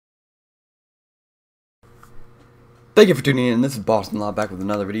Thank you for tuning in. This is Boston Law back with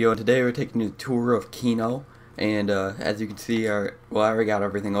another video, and today we're taking you a tour of Kino. And as you can see, I already got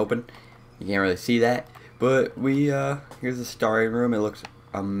everything open. You can't really see that, but here's the starting room. It looks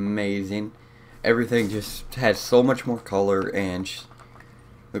amazing. Everything just has so much more color and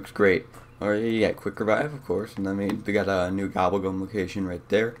looks great. Alright, you got quick revive, of course, and then we got a new Gobblegum location right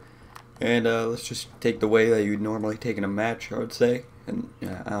there. And let's just take the way that you'd normally take in a match, I would say. And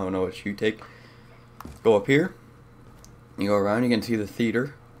I don't know what you take. Go up here. You go around, you can see the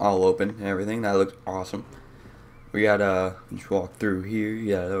theater all open and everything. That looks awesome. We got just walk through here.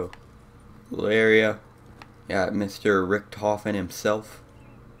 You got a little area. You got Mr. Richthofen himself.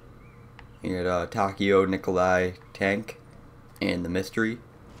 You got Takio, Nikolai, Tank, and the mystery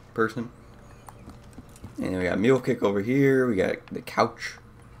person. And we got Mule Kick over here. We got the couch.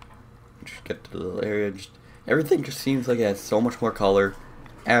 Just get to the little area. Everything just seems like it has so much more color.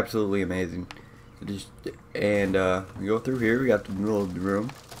 Absolutely amazing. And we go through here. We got the middle of the room.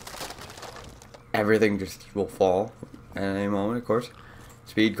 Everything just will fall at any moment, of course.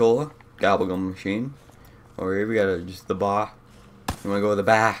 Speed Cola, Gobblegum machine. Over here we got just the bar. You wanna go to the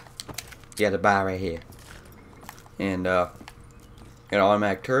bar? You got the bar right here. And got an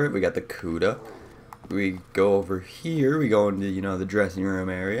automatic turret. We got the CUDA. We go over here. We go into the dressing room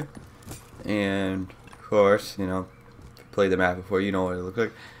area. And of course, played the map before, you know what it looks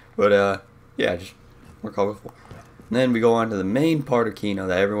like. But yeah, just more colorful. And then we go on to the main part of Kino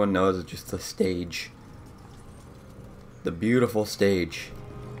that everyone knows is just the stage. The beautiful stage.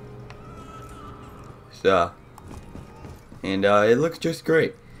 So, and it looks just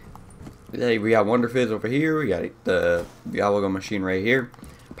great. We got Wonder Fizz over here. We got the Gobblegum machine right here.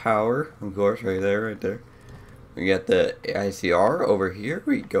 Power, of course, right there. We got the ICR over here.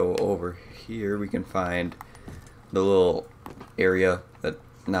 We go over here. We can find the little area that's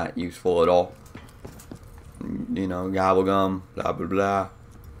not useful at all. Gobblegum, blah blah blah.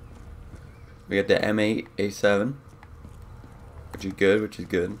 We got the M8 A7, which is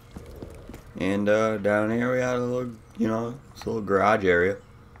good. And down here we got a little, this little garage area,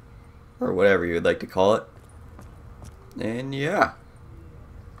 or whatever you would like to call it. And yeah,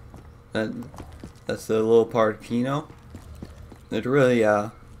 that's the little part of Kino. There's really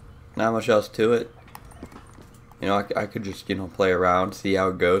not much else to it. I could just play around, see how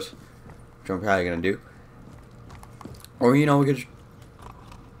it goes, which I'm probably gonna do. Or we could just...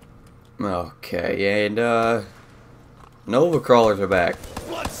 Okay, and Nova Crawlers are back.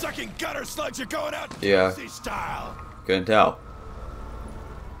 Blood-sucking gutter slugs are going out style. Couldn't tell.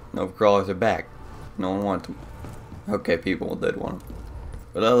 Nova Crawlers are back. No one wants them. Okay, people did want them.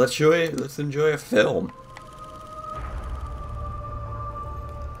 But let's enjoy a film.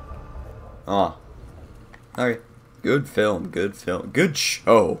 Oh. Alright. Good film. Good show. Good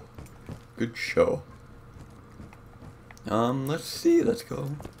show. Let's see. Let's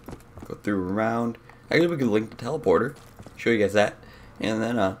go through around. Actually, we can link the teleporter. Show you guys that, and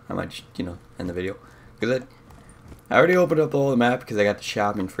then I might just end the video because I already opened up all the map because I got the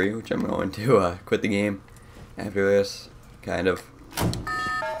shopping free, which I'm going to quit the game after this, kind of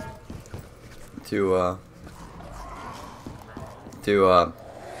to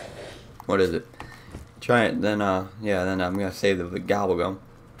what is it? Try it. Then yeah. Then I'm gonna save the Gobblegum.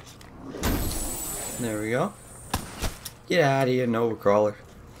 There we go. Get out of here, Nova Crawler.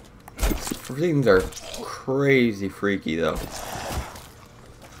 Things are crazy freaky though.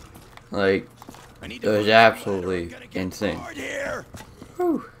 Like, it was absolutely insane.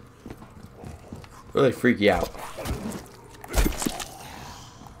 Whew. Really freaky out.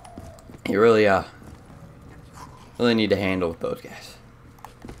 You really need to handle with those guys.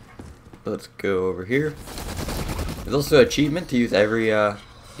 Let's go over here. There's also an achievement to use every get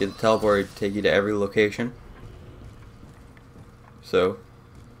the teleporter to take you to every location. So,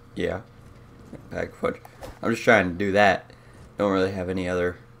 yeah. Pack fudge. I'm just trying to do that. Don't really have any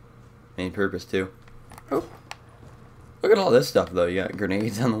other main purpose to. Oh. Look at all this stuff though. You got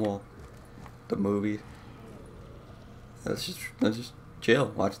grenades on the wall. The movie. Let's just chill.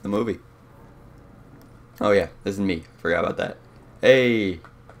 Watch the movie. Oh yeah, this is me. Forgot about that. Hey.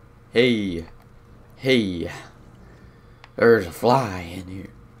 There's a fly in here.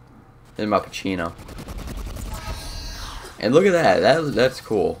 This is my Pacino. And look at that. That's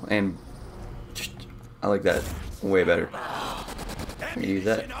cool. And I like that way better. Use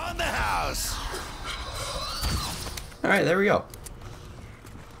that. Alright, there we go.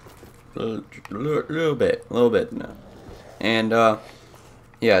 A little bit now. And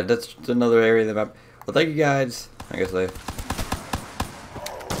yeah, that's another area of the map. Well, thank you guys. I guess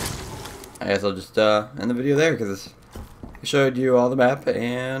I'll just end the video there because I showed you all the map,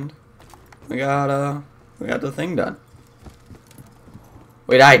 and we got We got the thing done.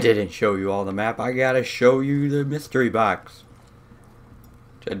 Wait, I didn't show you all the map. I gotta show you the mystery box.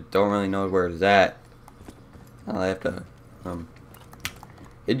 Which I don't really know where it's at. I'll have to,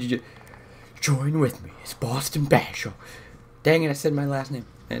 join with me. It's Boston Bashel. Dang it, I said my last name.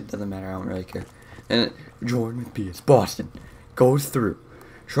 It doesn't matter, I don't really care. And join with me as Boston goes through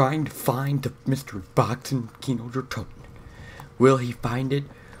trying to find the mystery box in Kino. Will he find it?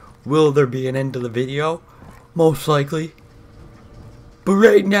 Will there be an end to the video? Most likely. But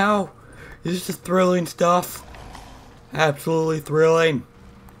right now, this is thrilling stuff. Absolutely thrilling.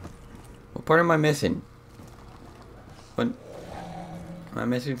 What part am I missing? What? Am I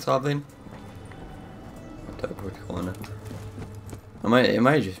missing something? What type of corner? I might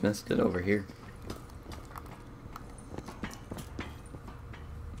have just missed it over here.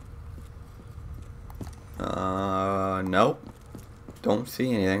 Nope. Don't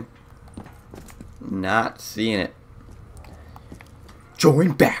see anything. Not seeing it.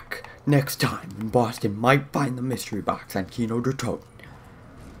 Join back next time when Boston might find the mystery box on Kino.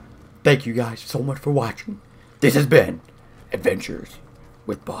 Thank you guys so much for watching. This has been Adventures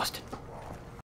with Boston.